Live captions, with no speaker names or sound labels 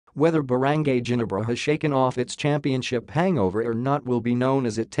Whether Barangay Ginebra has shaken off its championship hangover or not will be known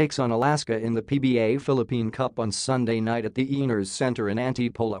as it takes on Alaska in the PBA Philippine Cup on Sunday night at the Ynares Center in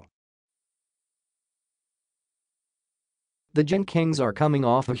Antipolo. The Gin Kings are coming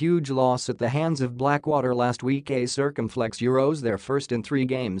off a huge loss at the hands of Blackwater last week. A circumflex Euros, their first in 3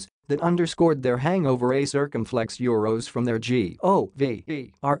 games, that underscored their hangover. A circumflex Euros from their Governorsâ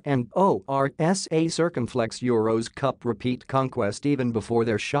Circumflex Euros Cup repeat conquest. Even before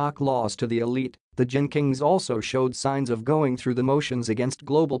their shock loss to the elite, the Gin Kings also showed signs of going through the motions against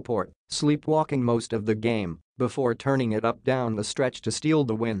GlobalPort, sleepwalking most of the game before turning it up down the stretch to steal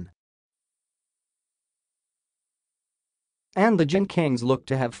the win. And the Gin Kings look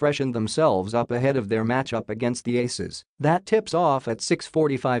to have freshened themselves up ahead of their matchup against the Aces. That tips off at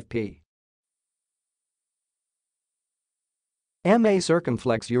 6:45 p.m.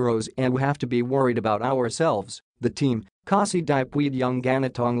 Circumflex Euros, and we have to be worried about ourselves, the team, kasi di pwede yung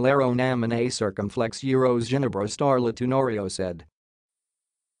ganitong laro namin. A Circumflex Euros Ginebra star Tenorio said.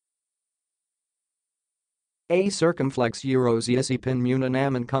 A Circumflex Euros Isipin muna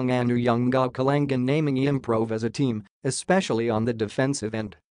namin kung ano yung kailangan naming improve as a team, especially on the defensive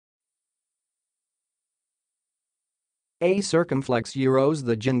end. A Circumflex Euros.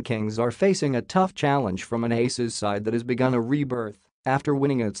 The Gin Kings are facing a tough challenge from an Aces side that has begun a rebirth after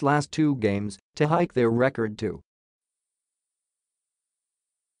winning its last 2 games to hike their record to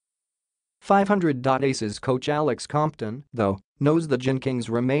 500. Aces coach Alex Compton, though, knows the Gin Kings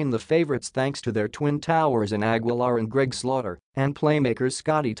remain the favorites thanks to their twin towers in Aguilar and Greg Slaughter and playmakers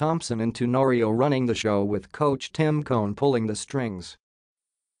Scottie Thompson and Tenorio running the show, with coach Tim Cohn pulling the strings.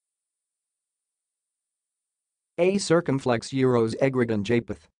 A Circumflex Euros Greg and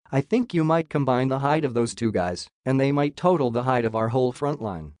Japeth. I think you might combine the height of those 2 guys, and they might total the height of our whole front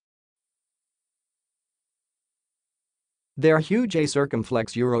line. They're huge. A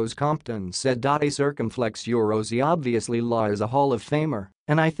Circumflex Euros Compton said. A Circumflex Euros. He obviously lies a Hall of Famer,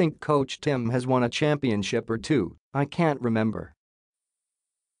 and I think Coach Tim has won a championship or 2, I can't remember.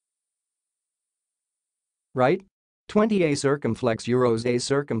 Right? 20. A Circumflex Euros. A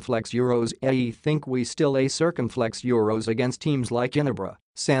Circumflex Euros. I think we still A Circumflex Euros against teams like Ginebra,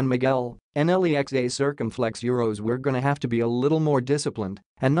 San Miguel, and LEX. A Circumflex Euros. We're gonna have to be a little more disciplined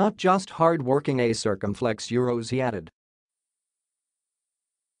and not just hard-working. A Circumflex Euros, he added.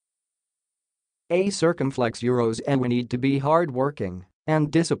 A Circumflex Euros, and we need to be hard-working and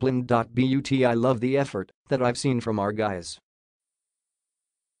disciplined.But I love the effort that I've seen from our guys.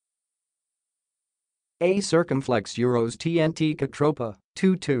 A Circumflex Euros. TNT KaTropa,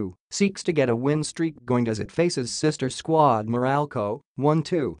 2-2, seeks to get a win streak going as it faces sister squad Meralco,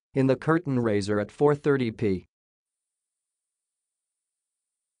 1-2, in the curtain raiser at 4:30 p.